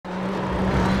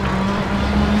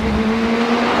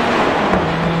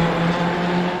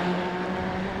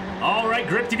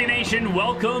and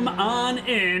welcome on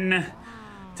in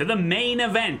to the main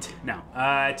event. No,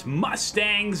 it's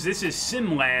Mustangs. This is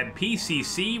SimLab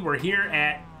PCC. We're here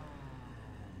at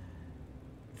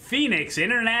Phoenix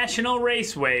International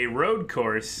Raceway Road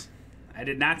Course. I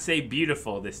did not say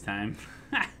beautiful this time.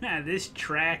 This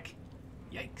track,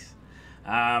 yikes.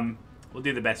 We'll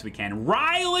do the best we can.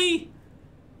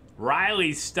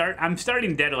 I'm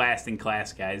starting dead last in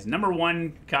class, guys.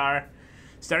 #1 car,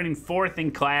 starting 4th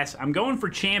in class. I'm going for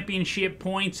championship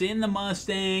points in the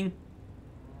Mustang.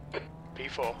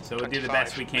 P4. So we'll do the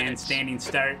best we can. Standing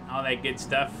start, all that good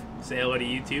stuff. Say hello to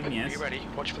YouTube, yes. Be ready.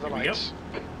 Watch for the Here lights.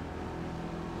 we go.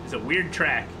 It's a weird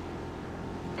track.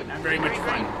 Not very much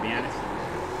fun, to be honest.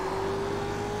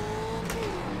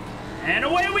 And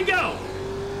away we go!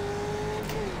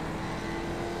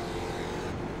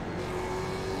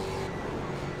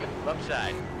 Left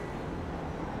side.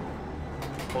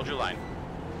 Hold your line.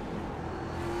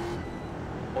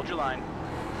 Hold your line.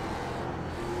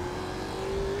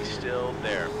 He's still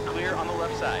there. Clear on the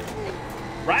left side.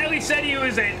 Riley said he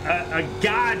was a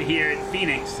god here at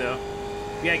Phoenix, so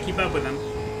we gotta keep up with him.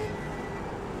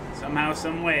 Somehow,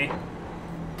 some way.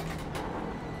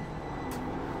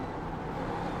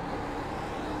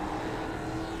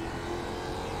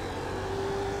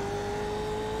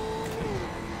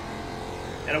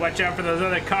 Gotta watch out for those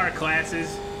other car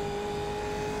classes.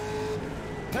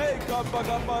 Hey, Kappa,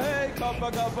 Kappa, hey,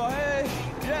 Kappa, Kappa, hey.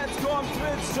 Jetzt kommt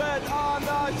Twitch-Chat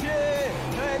Anarchie.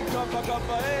 Hey, Kappa,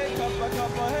 Kappa, hey, Kappa,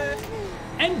 Kappa, hey.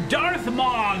 And Darth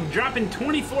Mog dropping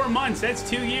 24 months. That's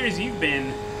 2 years you've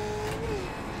been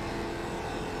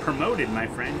promoted, my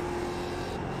friend.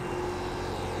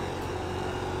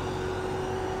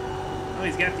 Oh,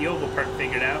 he's got the oval part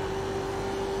figured out.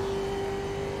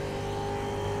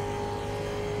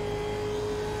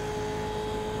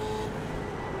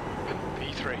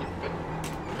 P3.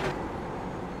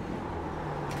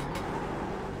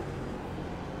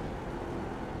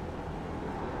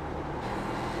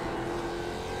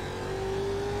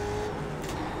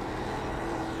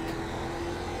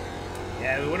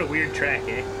 Yeah, what a weird track,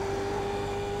 eh?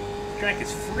 This track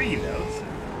is free, though, so.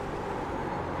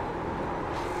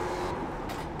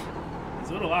 He's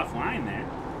a little offline there.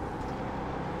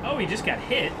 Oh, he just got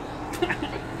hit.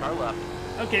 Car left.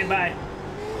 Okay, bye.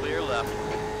 Clear left.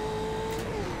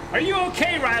 Are you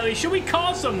okay, Riley? Should we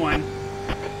call someone?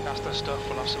 That's the stuff.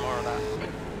 We'll have some more of that.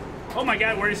 Oh my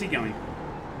god, where is he going?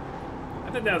 I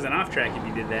thought that was an off track if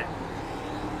you did that.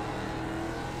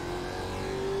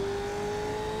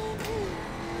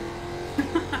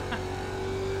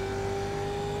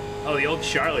 Oh, the old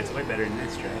Charlotte's way better than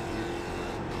this track.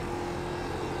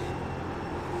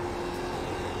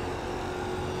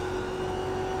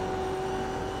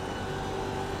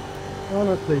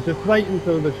 Honestly, just wait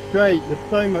until the straight. There's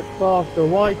so much faster.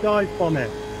 Why dive from it?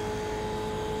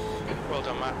 Well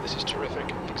done, Matt. This is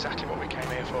terrific. Exactly what we came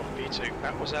here for. P2.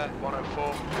 That was a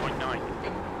 104.9.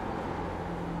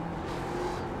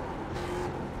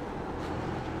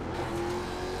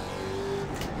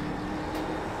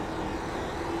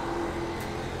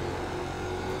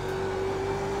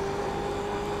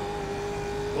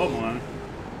 Whoa, Malone.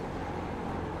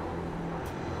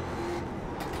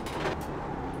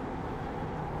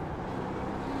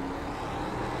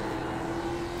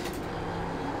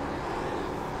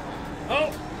 Oh,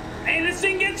 hey, this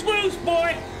thing gets loose,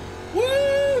 boy!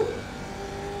 Woo!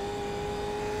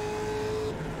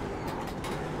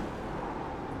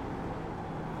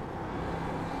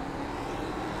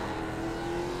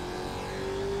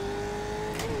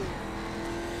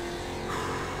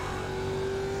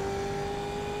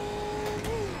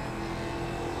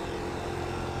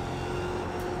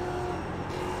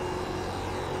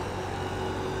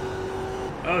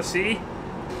 Oh, see?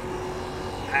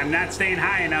 I'm not staying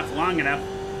high enough, long enough.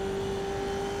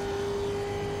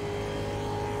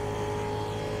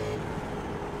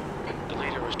 The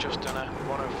leader has just done a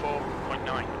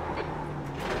 104.9.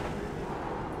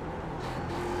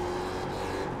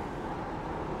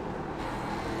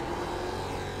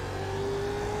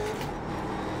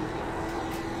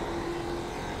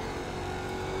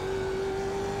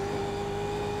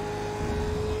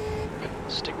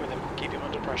 Stick with him. Keep him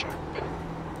under pressure.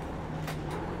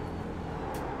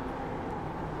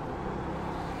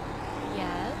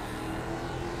 Yes.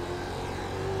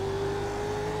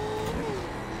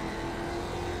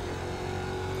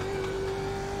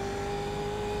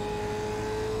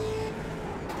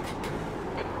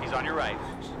 He's on your right.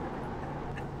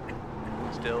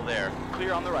 Still there.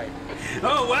 Clear on the right.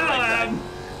 Oh, well,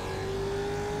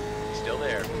 Still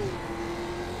there.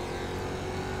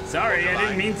 Sorry, I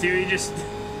didn't mean to. He just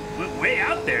went way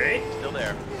out there, eh? Still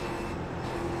there.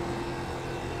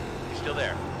 He's Still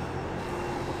there.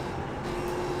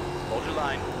 Hold your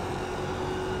line.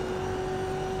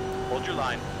 Hold your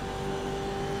line.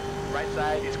 Right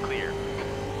side is clear.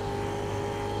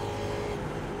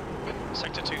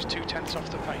 Sector 2's 2/10 off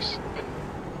the pace.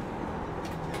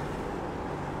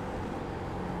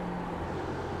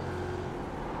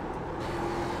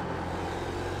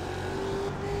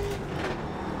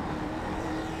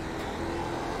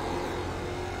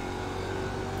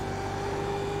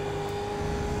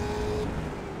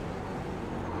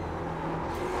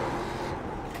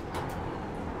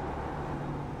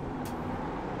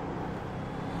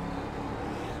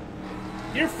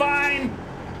 You're fine.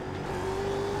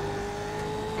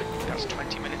 That's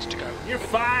 20 minutes to go. You're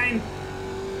fine.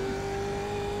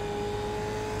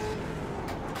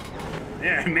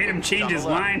 There, I made him change his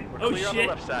line. We're Oh clear on the shit.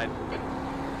 left side.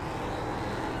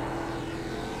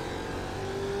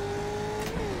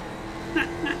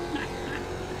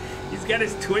 He's got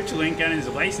his Twitch link on his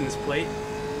license plate.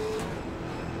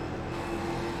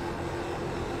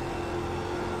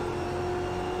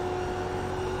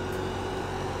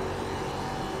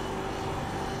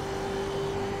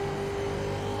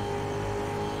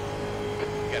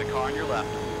 Got a car on your left.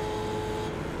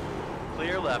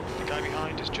 Clear left. The guy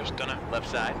behind has just done it. Left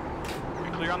side.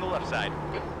 You're clear on the left side.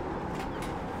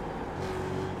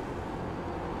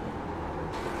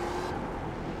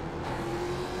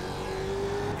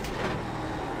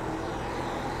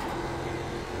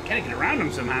 Gotta get around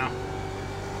him somehow.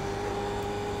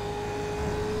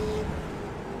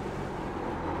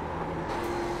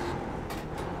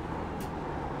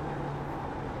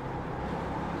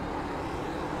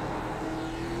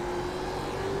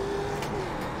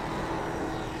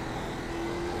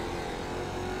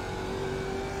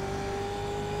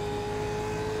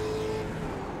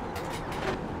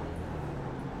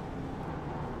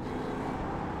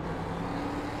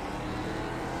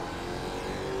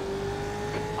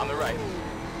 On the right.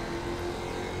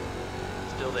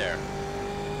 Still there.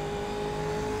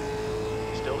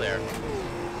 Still there.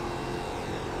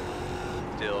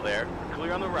 Still there.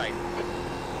 Clear on the right.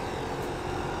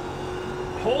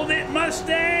 Hold it,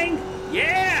 Mustang!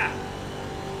 Yeah!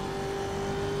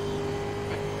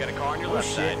 Got a car on your left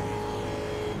shit. side.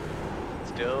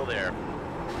 Still there.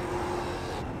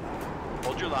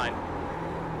 Hold your line.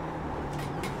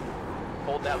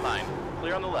 Hold that line.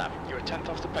 Clear on the left. You're a 10th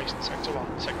off the pace in Sector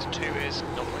 1. Sector 2 is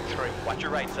 0.3. Watch your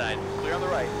right side. Clear on the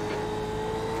right.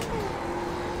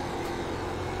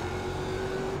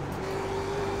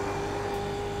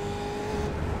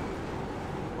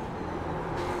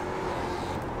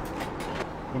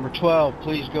 Number 12,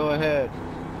 please go ahead.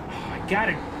 I got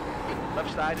it.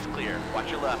 Left side is clear.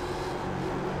 Watch your left.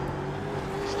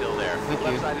 Still there. Thank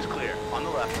Left you. side is clear. On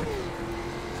the left.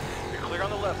 You're clear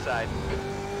on the left side.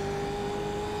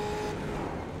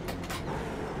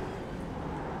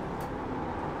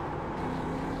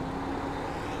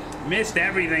 Missed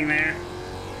everything there.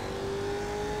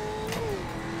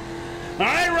 All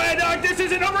right, Ride Dog, this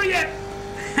isn't over yet.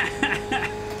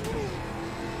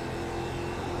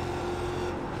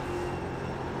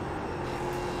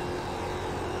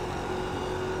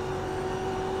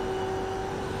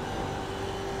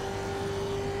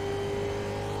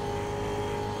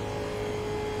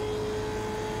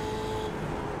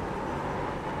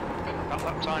 That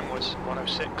lap time was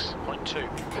 106.2.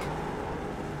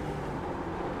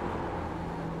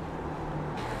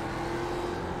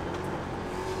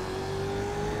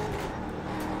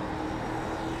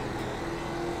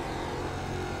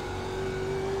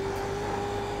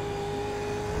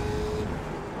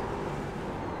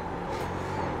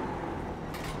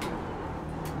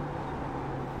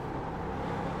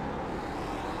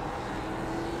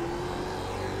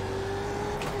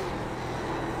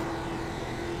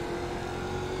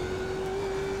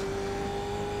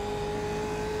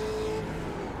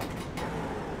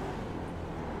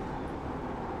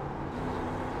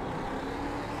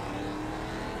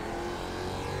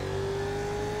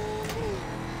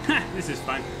 This is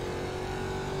fun.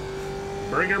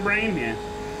 Burger brain, yeah.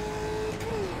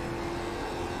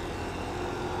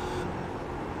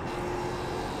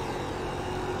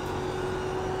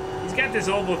 He's got this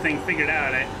oval thing figured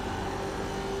out.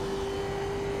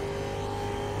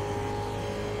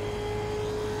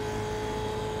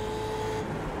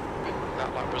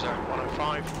 That lap was at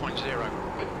 105.0.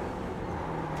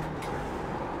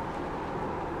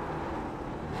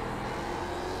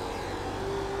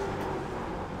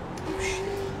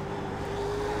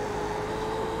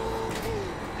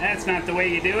 That's not the way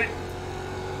you do it.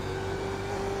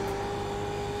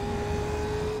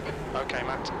 Okay,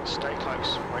 Matt, stay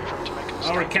close. Wait for him to make a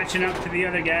mistake. Oh, we're catching up to the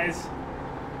other guys.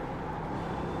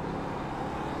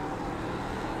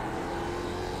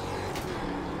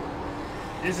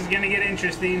 This is gonna get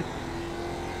interesting.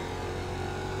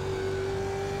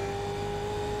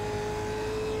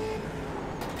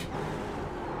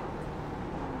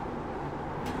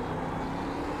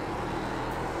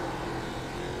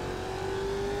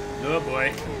 Oh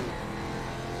boy.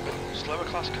 Slower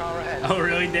class car ahead. Oh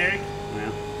really, Derek?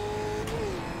 Well.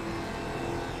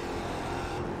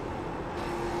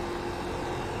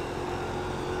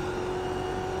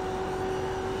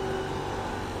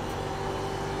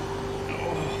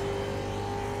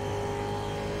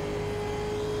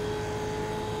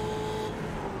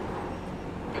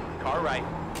 Car right.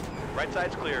 Right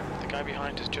side's clear. The guy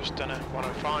behind has just done a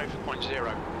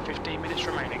 105.0. 15 minutes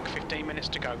remaining, 15 minutes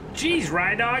to go. Jeez,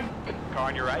 Ride Dog. Car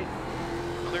on your right.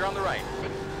 Clear on the right.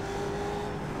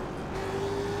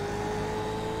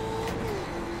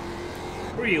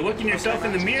 Were you looking yourself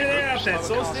in the mirror there off that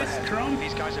Slower cars solstice ahead. chrome?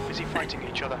 These guys are busy fighting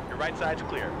each other. Your right side's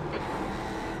clear.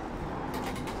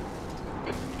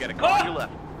 You got a car on your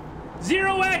left.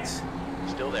 0x!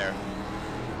 Still there.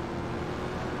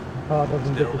 Car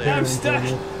doesn't Still get the there. I'm steering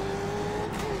stuck. wheel.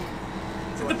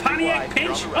 Is it the Pontiac Wide,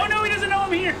 pinch? you're on the Oh right. no, he doesn't know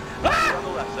I'm here! Clear Ah! on the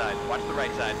left side. Watch the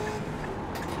right side.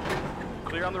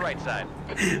 Clear on the right side.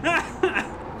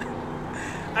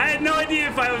 I had no idea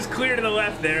if I was clear to the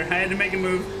left there. I had to make a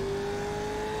move.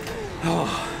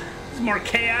 Oh, this is more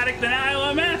chaotic than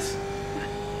ILMS.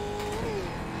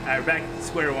 Alright, we're back to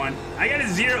square one. I got a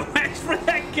 0x for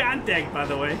that contact, by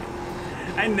the way.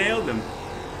 I nailed him.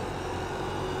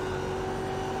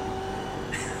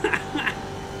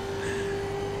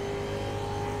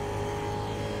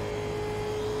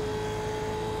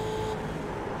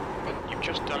 You've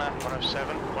just done a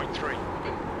 107.3.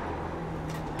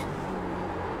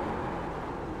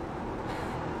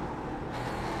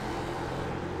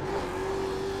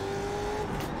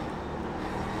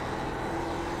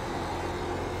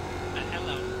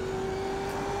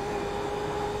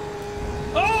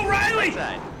 Oh, Riley! Right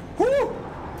side. Woo!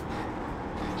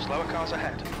 Slower cars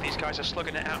ahead. These guys are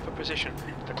slugging it out for position.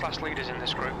 The class leaders in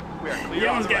this group. We are He clear on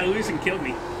almost the got right. loose and killed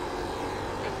me.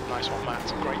 Nice one, Matt.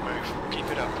 Great move. Keep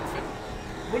it up.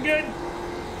 We're good.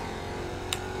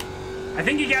 I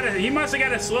think he must have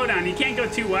got a slowdown. You can't go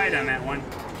too wide on that one.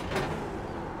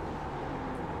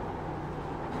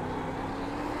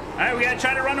 Alright, we gotta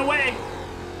try to run away.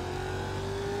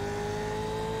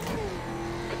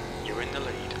 You're in the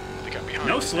lead. The guy behind.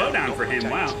 No is now slowdown for him.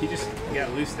 0.8. Wow, he just got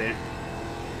loose there.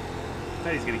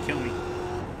 Thought he was gonna kill me.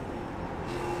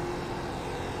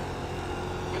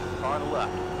 Car on the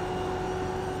left.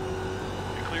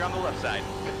 You're clear on the left side.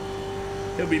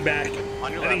 He'll be back. On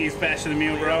your I think left. he's faster than me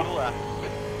Clear on the overall. left.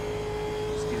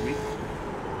 Excuse me.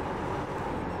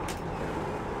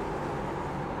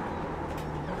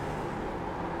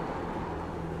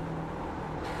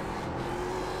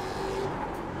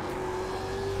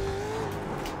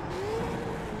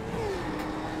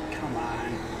 Come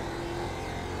on.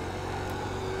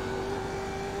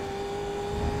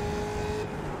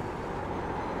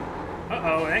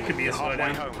 Uh-oh, that could be a You're halfway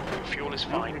slowdown. home. Your fuel is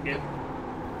No, fine. we're good.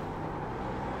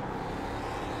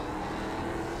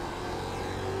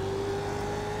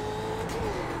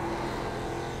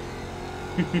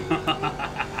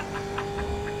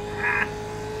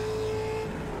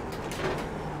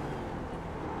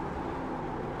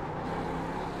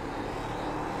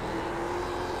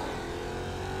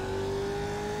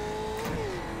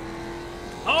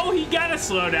 Oh, he got a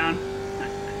slowdown.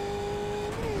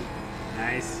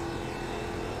 Nice.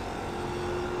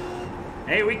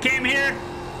 Hey, we came here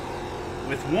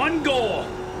with one goal,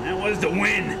 and that was to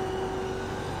win.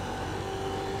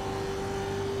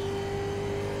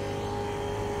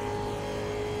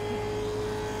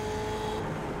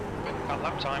 That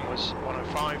lap time was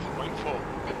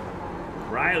 105.4.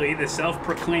 Riley, the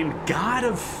self-proclaimed god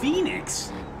of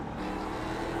Phoenix.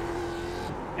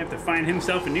 Have to find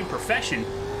himself a new profession.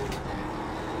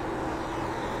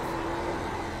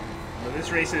 Well,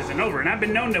 this race isn't over, and I've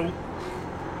been known to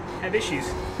have issues.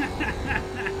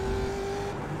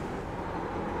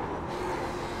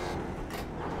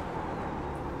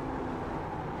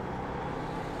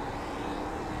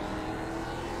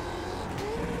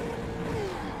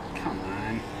 Come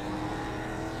on.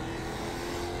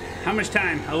 How much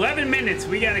time? 11 minutes.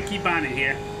 We gotta keep on it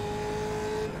here.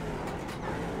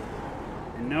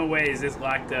 In no way is this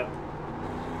locked up.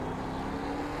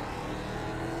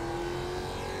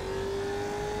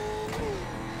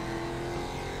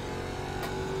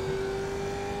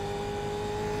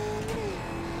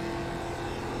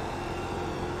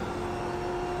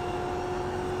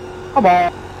 Come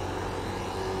on.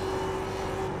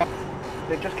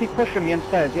 They just keep pushing me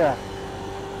instead, yeah.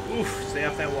 Oof, stay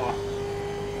off that wall.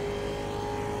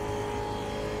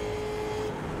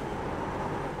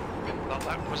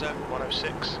 That was at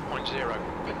 106.0.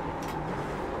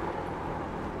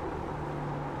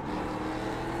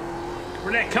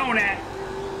 Where'd that cone at?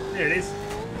 There it is.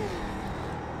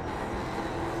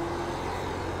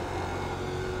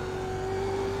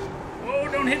 Oh,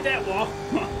 don't hit that wall.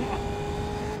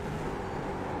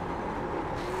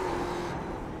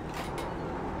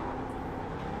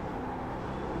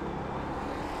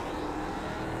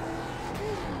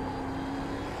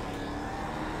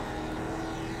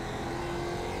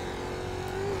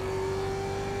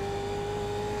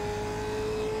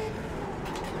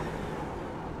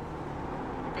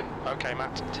 Okay,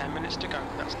 Matt, 10 minutes to go.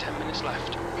 That's 10 minutes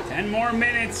left. 10 more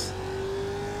minutes.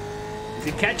 Is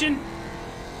he catching?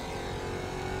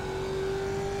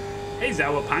 Hey,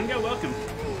 Zawapanga, welcome.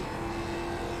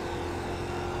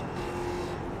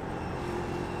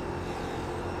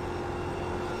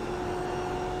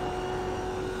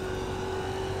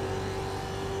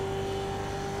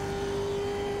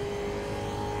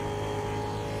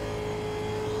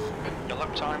 Your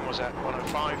lap time was at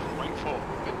 105.4.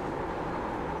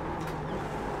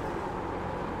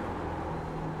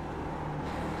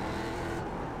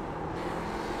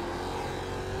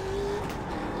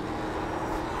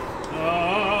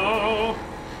 Oh!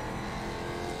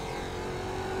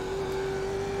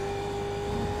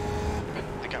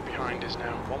 The gap behind is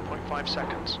now 1.5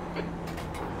 seconds.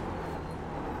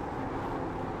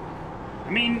 I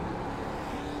mean,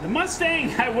 the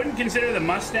Mustang, I wouldn't consider the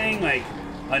Mustang like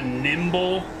a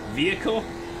nimble vehicle,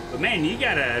 but man, you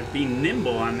gotta be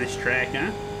nimble on this track,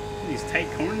 huh? These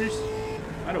tight corners,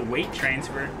 a lot of weight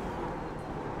transfer.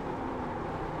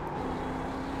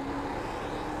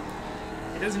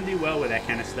 It doesn't do well with that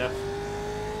kind of stuff.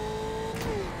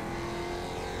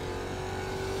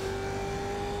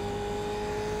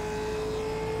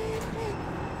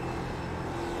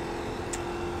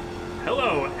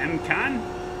 Hello, M-Con.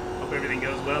 Hope everything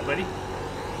goes well, buddy.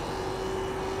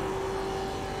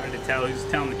 Hard to tell who's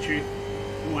telling the truth.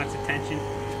 Who wants attention?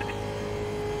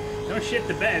 Don't shit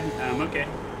the bed. Okay.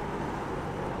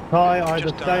 Ty,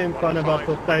 either stay in front of us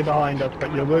or stay behind us,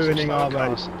 but you're ruining our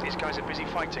race. These guys are busy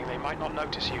fighting. They might not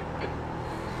notice you.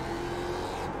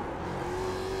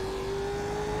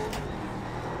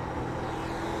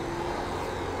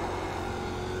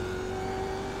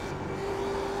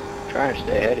 Trying to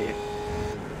stay ahead of you.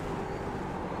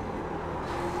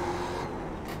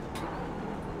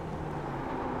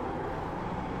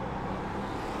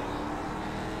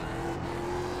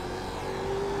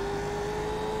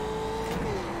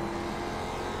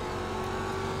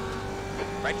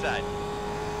 Right side.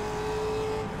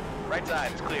 Right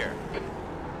side is clear.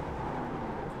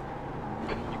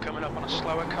 You're coming up on a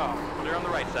slower car. Clear on the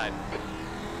right side.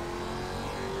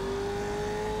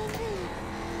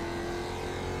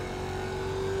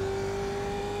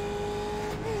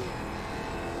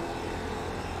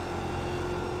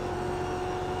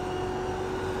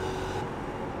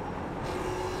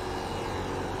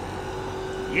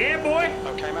 Yeah, boy.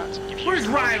 Okay, Matt. Where's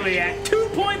Riley at?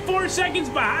 2.4 seconds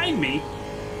behind me.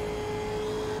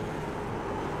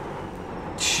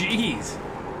 Jeez.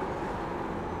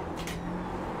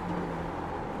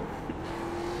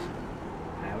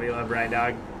 We love Ride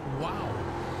Dog. Wow.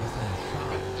 That's a shot.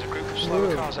 There's a group of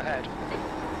slower cars ahead.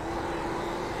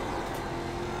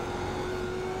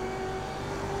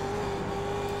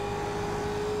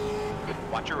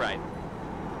 Watch your right.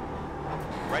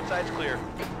 Right side's clear.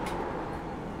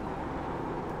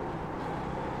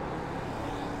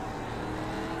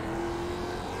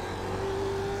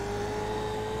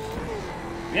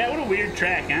 Yeah, what a weird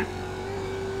track, huh?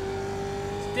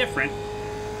 It's different.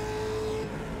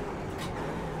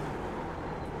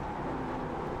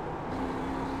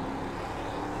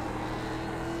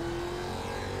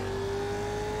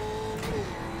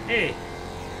 Hey,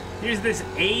 here's this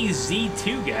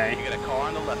AZ2 guy. You got a car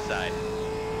on the left side.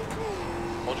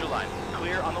 Hold your line.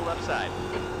 Clear on the left side.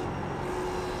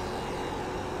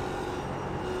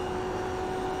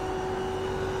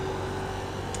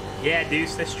 Yeah,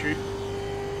 Deuce, that's true.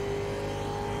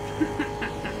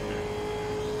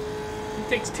 Who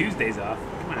takes Tuesdays off?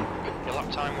 Come on. Your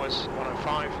lap time was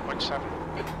 105.7.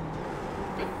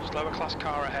 Slower class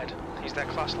car ahead. He's their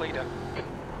class leader.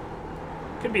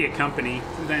 Could be a company.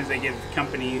 Sometimes they give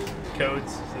company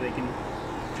codes so they can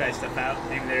try stuff out.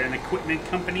 Maybe they're an equipment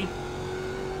company.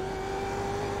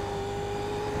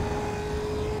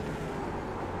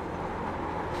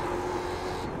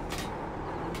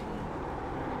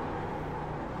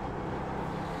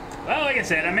 Well, like I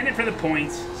said, I'm in it for the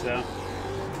points, so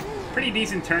pretty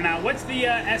decent turnout. What's the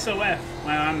SOF?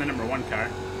 Well, I'm the #1 car.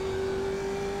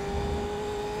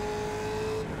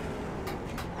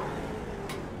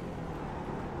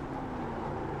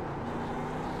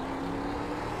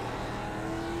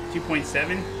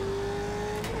 2.7.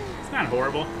 It's not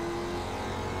horrible.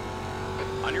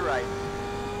 On your right.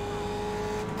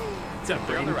 What's up,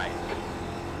 Clear on the Brady? right.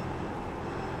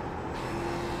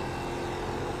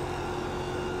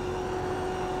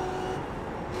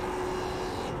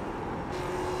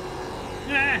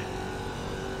 Ah.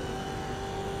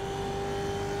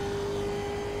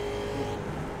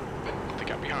 The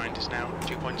gap behind is now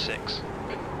 2.6.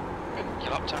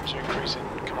 Your lap times are increasing.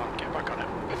 Come on, get back on it.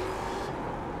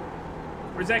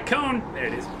 Where's that cone? There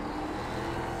it is.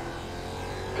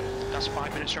 That's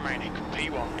 5 minutes remaining.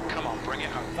 P1, come on, bring it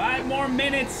home. 5 more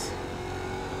minutes.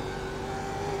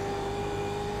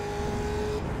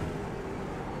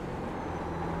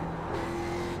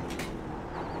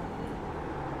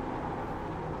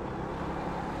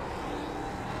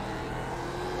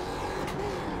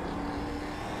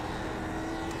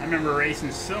 I remember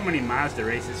racing so many Mazda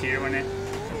races here when it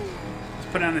was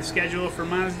put on the schedule for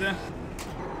Mazda.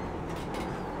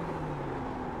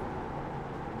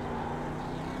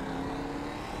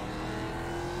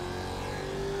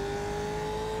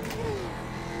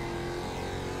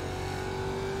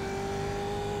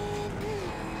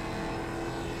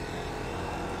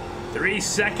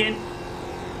 Three-second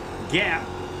gap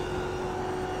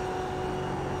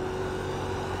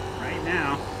right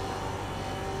now.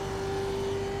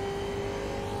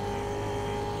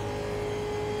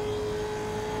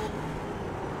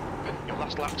 Your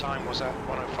last lap time was at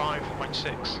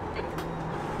 105.6.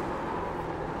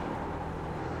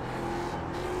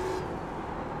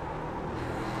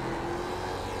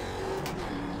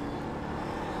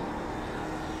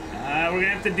 We're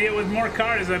gonna have to deal with more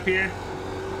cars up here.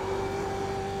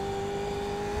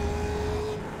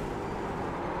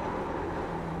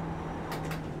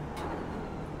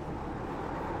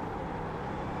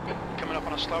 Coming up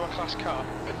on a slower class car.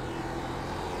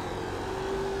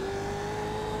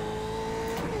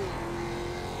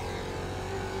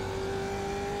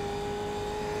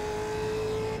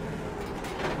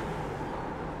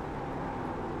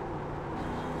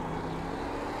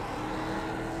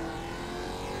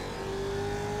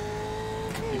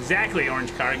 Exactly,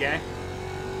 orange car guy.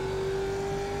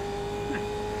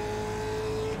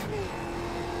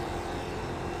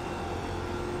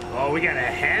 Oh, we got a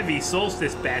heavy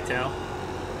Solstice battle.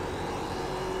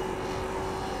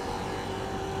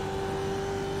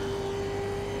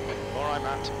 All right,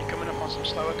 Matt, you're coming up on some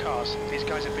slower cars. These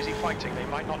guys are busy fighting. They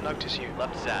might not notice you.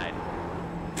 Left side.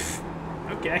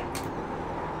 Okay.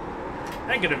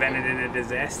 That could have ended in a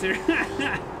disaster.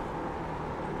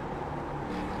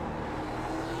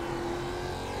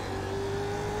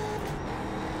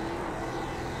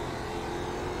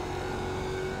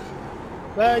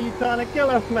 Where are you trying to kill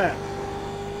us, man?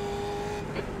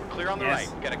 Clear on the Yes.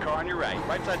 right. Got a car on your right.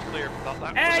 Right side's clear.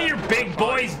 Hey, you big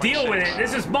boys, deal with it.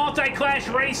 This is multi-class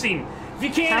racing. If you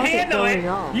can't How's it handle it, going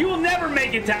on? you will never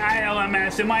make it to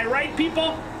ILMS. Am I right,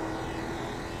 people?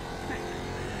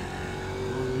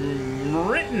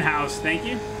 Rittenhouse, thank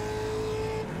you.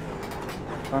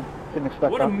 Didn't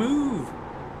expect What that. a move.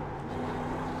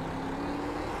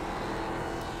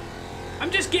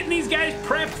 I'm just getting these guys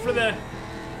prepped for the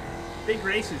big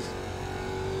races.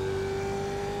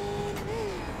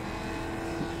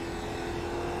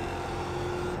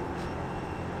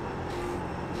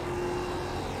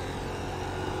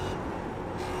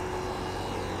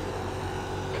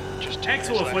 Just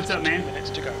X-Wolf, what's up, man? 2 minutes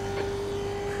to go.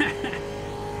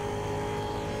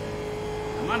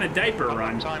 I'm on a diaper Our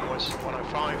run. lap time was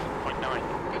 105.9.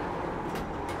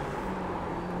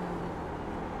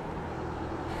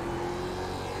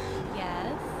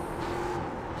 Yes.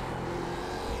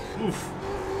 Oof.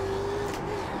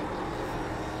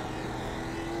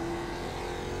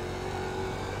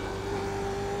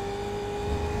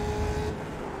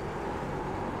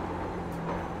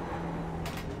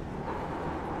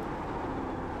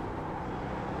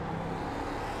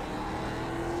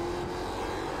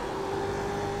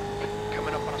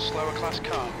 Coming up on a slower class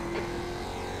car.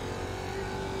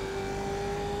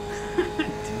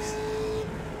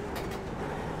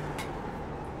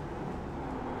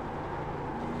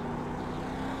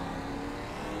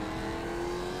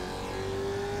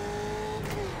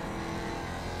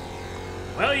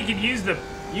 Well, you could use the,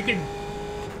 you could,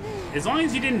 as long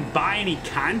as you didn't buy any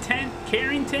content,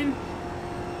 Carrington,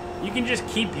 you can just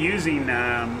keep using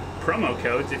promo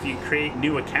codes if you create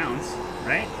new accounts,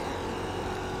 right?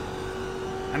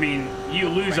 I mean, you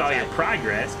lose all your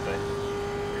progress, but...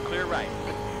 You're clear right.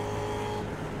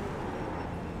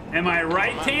 Am I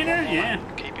right, Tanner? Yeah.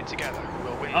 Keep it together.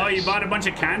 We'll win. Oh, you this. bought a bunch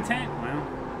of content? Well,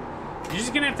 you're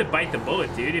just gonna have to bite the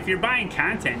bullet, dude. If you're buying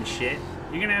content and shit,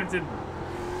 you're gonna have to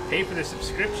pay for the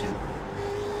subscription.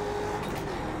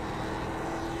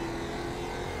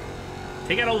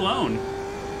 Take out a loan.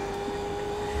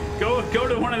 Go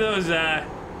to one of those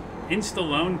Insta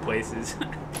loan places.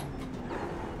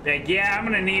 Like, yeah, I'm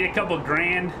gonna need a couple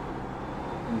grand.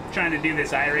 I'm trying to do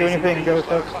this iRacing. Do anything,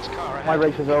 Joseph. Class car ahead. My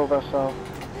race is over, so.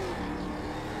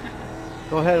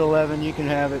 Go ahead, 11. You can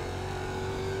have it.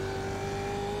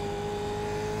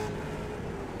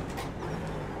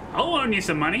 I'll loan you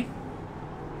some money.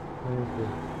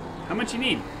 How much you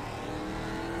need?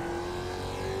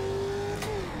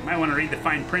 Might want to read the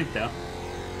fine print, though.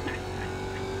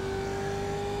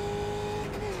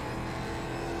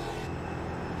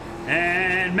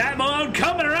 And Matt Malone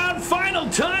coming around final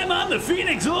time on the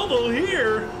Phoenix Oval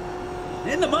here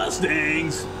in the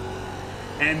Mustangs.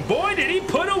 And boy, did he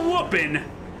put a whooping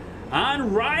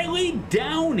on Riley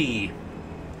Downey.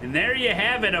 And there you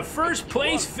have it, a first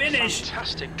place finish.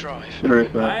 Fantastic drive.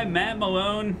 By Matt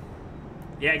Malone.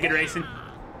 Yeah, good racing.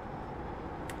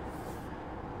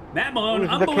 Matt Malone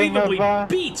unbelievably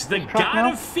beats the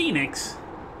god of Phoenix.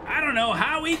 I don't know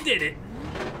how he did it.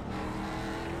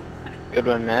 Good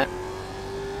one, Matt.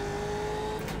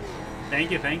 Thank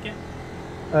you, thank you.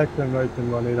 Excellent racing,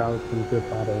 Ronnie. That was some good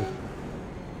battles.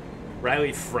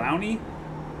 Riley Frowny.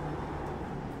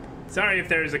 Sorry if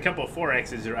there's a couple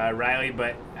 4X's, Riley,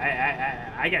 but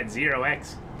I got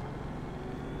 0X.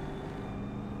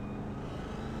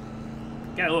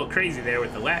 Got a little crazy there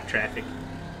with the lap traffic.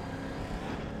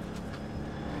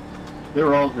 They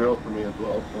were all 0 for me as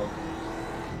well, so.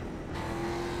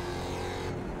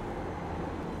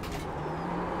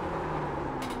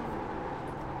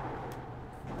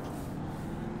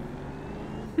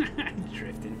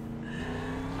 Drifting.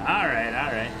 Alright,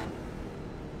 alright.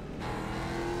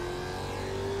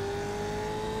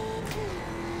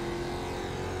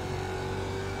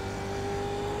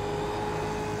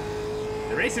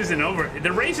 The race isn't over.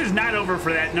 The race is not over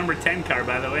for that number 10 car,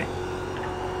 by the way.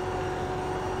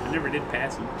 I never did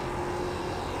pass him.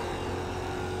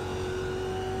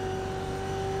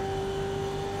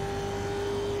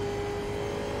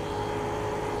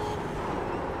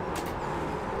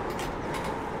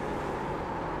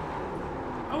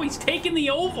 Oh, he's taking the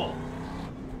oval.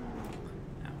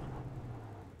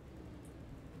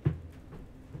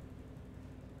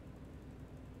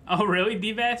 Oh, really,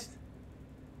 D-Vest?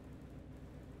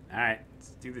 All right, let's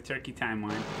do the turkey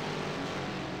timeline.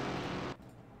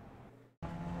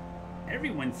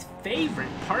 Everyone's favorite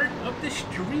part of the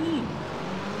stream.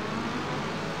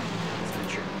 That's not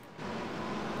true.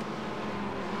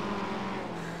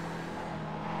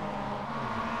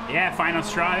 Yeah, final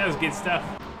straw. That was good stuff.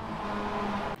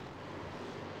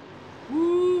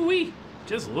 Woo-wee.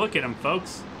 Just look at him,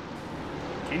 folks.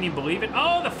 Can you believe it?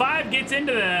 Oh, the 5 gets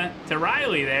into to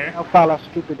Riley there.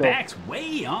 Backs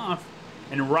way off.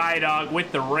 And Rydog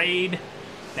with the raid.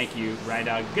 Thank you,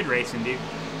 Rydog. Good racing, dude.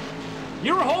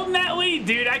 You were holding that lead,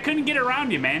 dude. I couldn't get around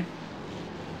you, man.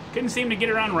 Couldn't seem to get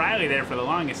around Riley there for the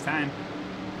longest time.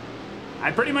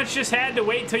 I pretty much just had to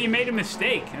wait till you made a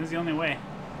mistake. That was the only way.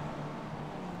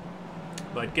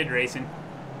 But good racing.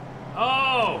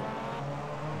 Oh!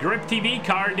 GripTV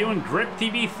car doing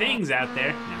GripTV things out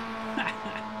there.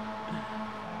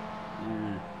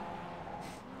 No.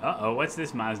 Uh-oh, what's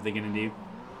this Mazda gonna do?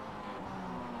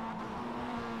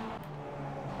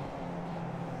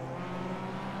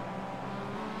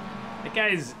 That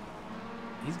guy's,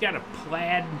 he's got a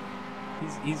plaid,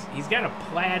 he's got a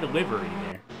plaid livery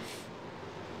there.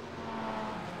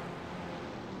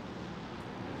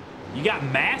 You got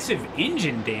massive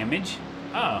engine damage.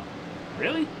 Oh,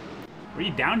 really? Were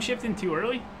you downshifting too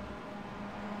early?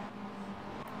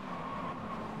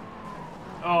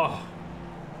 Oh.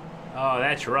 Oh,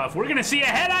 that's rough. We're gonna see a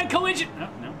head-on collision. Oh,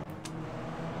 no.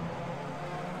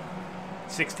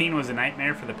 16 was a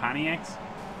nightmare for the Pontiacs.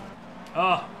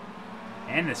 Oh.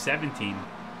 And the 17.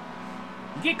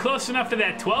 You get close enough to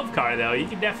that 12 car, though, you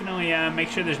can definitely make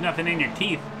sure there's nothing in your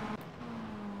teeth.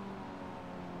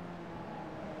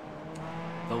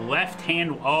 The left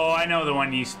hand... Oh, I know the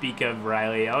one you speak of,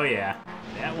 Riley. Oh, yeah.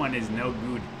 That one is no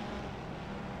good.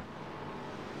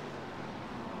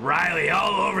 Riley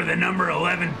all over the number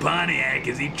 11 Pontiac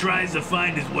as he tries to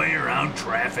find his way around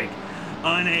traffic.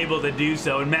 Unable to do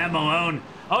so. And Matt Malone...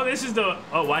 Oh, this is the...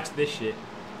 Oh, watch this shit.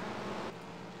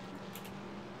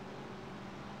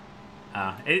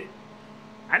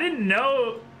 I didn't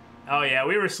know. Oh yeah,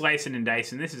 we were slicing and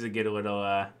dicing. This is a good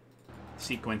little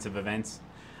sequence of events.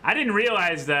 I didn't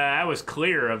realize that I was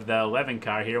clear of the 11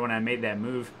 car here when I made that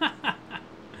move.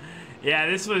 Yeah,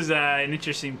 this was an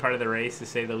interesting part of the race, to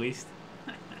say the least.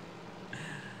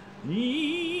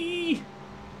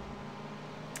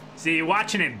 See,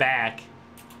 watching it back,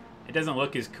 it doesn't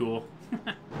look as cool.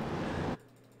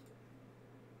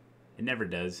 It never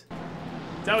does.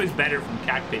 It's always better from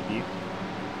cockpit view.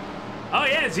 Oh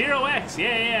yeah, 0x. Yeah,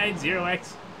 I had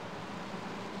 0x.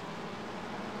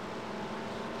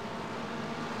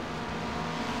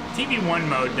 TV1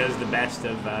 mode does the best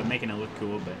of making it look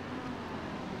cool, but...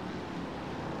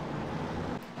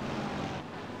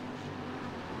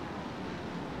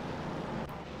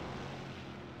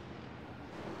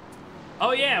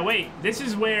 Oh yeah, wait, this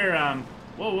is where,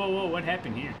 whoa, what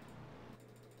happened here?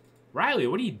 Riley,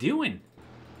 what are you doing?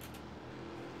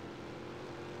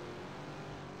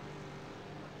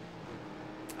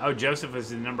 Oh, Joseph was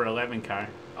the number 11 car.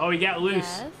 Oh, he got loose.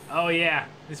 Yes. Oh yeah,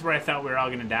 this is where I thought we were all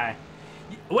gonna die.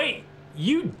 Wait,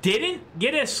 you didn't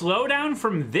get a slowdown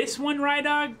from this one,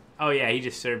 Rydog? Oh yeah, he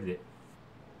just served it.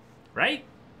 Right?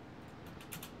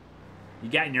 You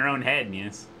got in your own head,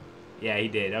 yes. Yeah, he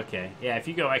did, okay. Yeah, if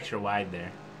you go extra wide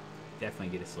there,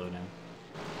 definitely get a slowdown.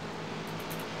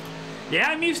 Yeah,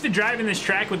 I'm used to driving this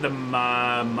track with the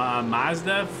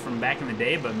Mazda from back in the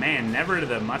day, but man, never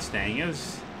the Mustang. It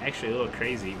was actually a little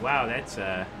crazy. Wow, that's,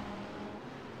 that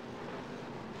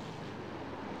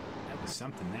was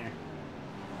something there.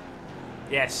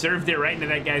 Yeah, served it right into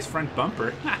that guy's front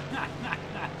bumper.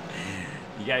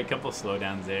 You got a couple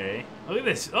slowdowns there, eh? Look at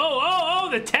this. Oh,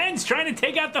 the 10's trying to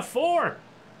take out the 4.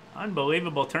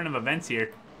 Unbelievable turn of events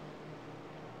here.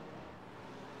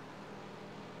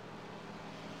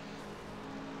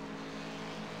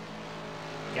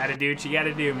 Gotta do what you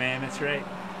gotta do, man. That's right.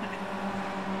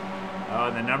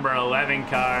 Oh, the number 11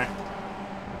 car.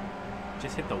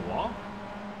 Just hit the wall?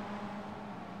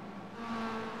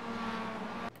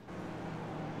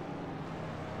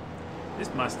 This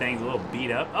Mustang's a little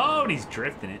beat up. Oh, and he's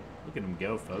drifting it. Look at him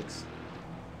go, folks.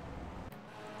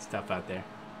 It's tough out there.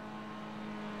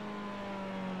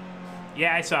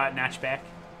 Yeah, I saw it, notchback.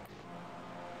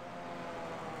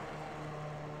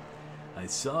 I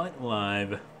saw it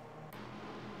live.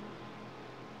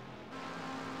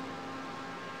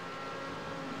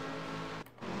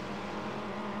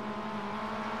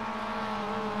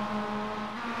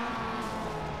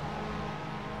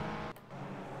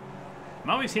 I'm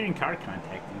always hearing car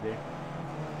contact through there.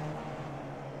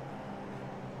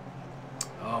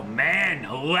 Oh man,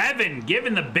 11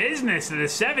 giving the business to the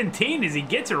 17 as he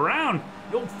gets around.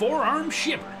 The old forearm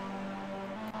shipper.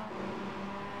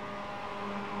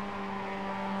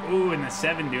 Ooh, and the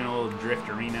 7 doing a little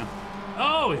drifterino.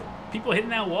 Oh, people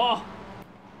hitting that wall.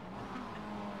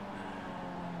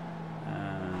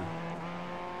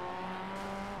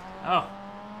 Oh,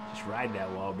 just ride that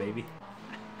wall, baby.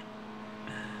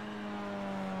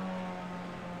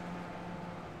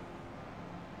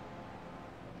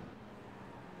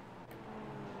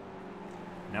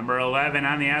 Number 11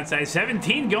 on the outside.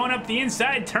 17 going up the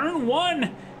inside. Turn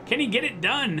 1. Can he get it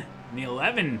done? And the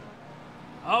 11.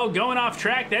 Oh, going off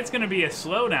track. That's going to be a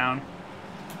slowdown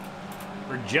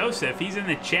for Joseph. He's in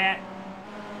the chat.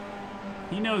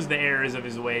 He knows the errors of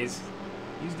his ways.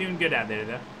 He's doing good out there,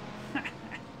 though.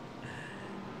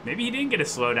 Maybe he didn't get a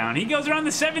slowdown. He goes around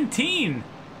the 17.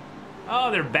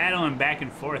 Oh, they're battling back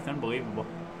and forth. Unbelievable.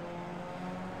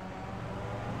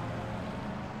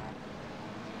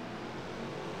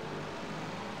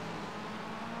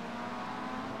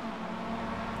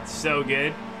 So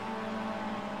good.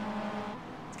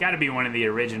 It's got to be one of the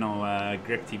original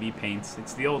GripTV paints.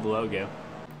 It's the old logo.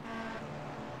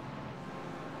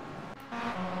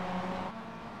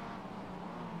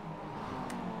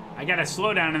 I got a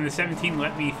slowdown and the 17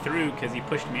 let me through because he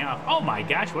pushed me off. Oh my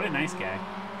gosh, what a nice guy.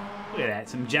 Look at that,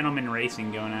 some gentleman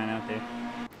racing going on out there.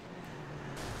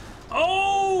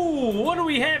 Oh, what do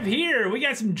we have here? We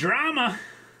got some drama.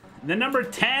 The number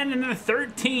 10 and the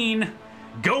 13.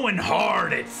 Going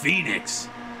hard at Phoenix.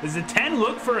 Does the 10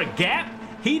 look for a gap?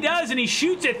 He does, and he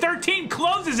shoots it. 13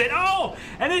 closes it. Oh,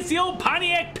 and it's the old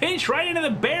Pontiac pinch right into the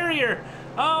barrier.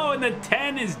 Oh, and the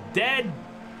 10 is dead.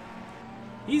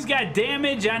 He's got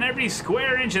damage on every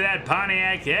square inch of that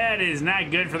Pontiac. That is not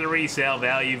good for the resale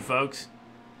value, folks.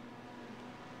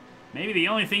 Maybe the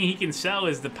only thing he can sell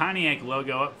is the Pontiac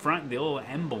logo up front, the little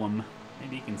emblem.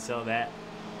 Maybe he can sell that.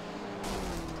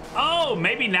 Oh,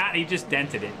 maybe not. He just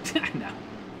dented it. No.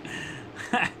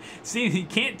 See, he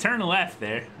can't turn left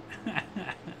there.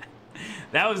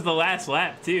 That was the last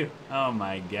lap, too. Oh,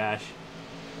 my gosh.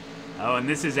 Oh, and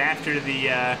this is after the,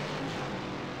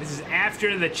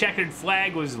 checkered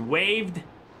flag was waved.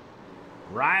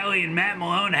 Riley and Matt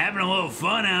Malone having a little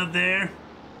fun out there.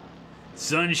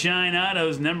 Sunshine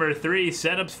Autos, number 3,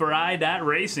 setups for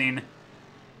iRacing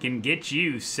can get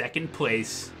you 2nd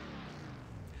place.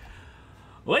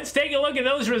 Let's take a look at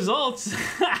those results.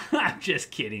 I'm just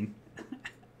kidding.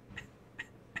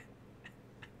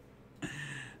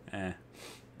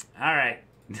 All right.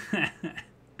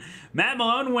 Matt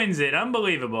Malone wins it.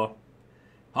 Unbelievable.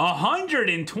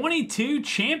 122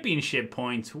 championship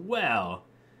points. Well,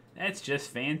 that's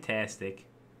just fantastic.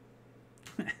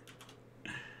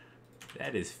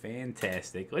 That is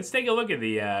fantastic. Let's take a look at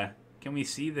the, can we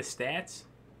see the stats?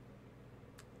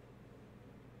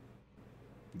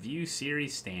 View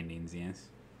series standings, yes.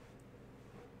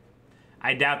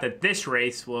 I doubt that this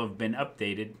race will have been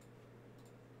updated.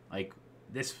 Like,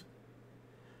 this...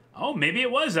 Oh, maybe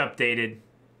it was updated.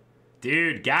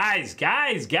 Dude, guys,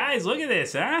 look at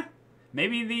this, huh?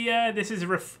 Maybe the, this is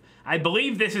I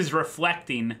believe this is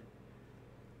reflecting...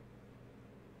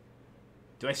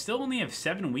 Do I still only have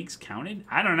 7 weeks counted?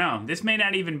 I don't know. This may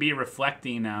not even be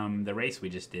reflecting the race we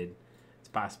just did. It's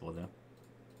possible, though.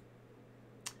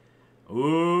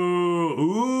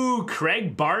 Ooh,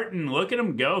 Craig Barton. Look at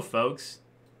him go, folks.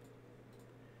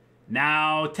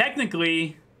 Now,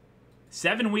 technically,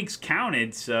 7 weeks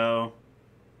counted, so...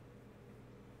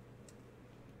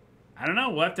 I don't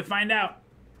know. We'll have to find out.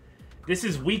 This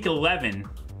is week 11,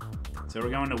 so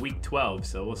we're going to week 12,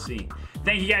 so we'll see.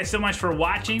 Thank you guys so much for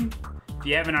watching. If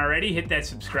you haven't already, hit that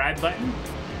subscribe button.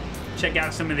 Check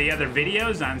out some of the other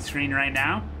videos on screen right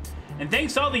now. And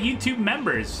thanks to all the YouTube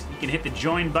members. You can hit the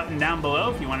join button down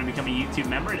below if you want to become a YouTube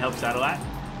member. It helps out a lot.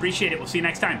 Appreciate it. We'll see you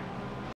next time.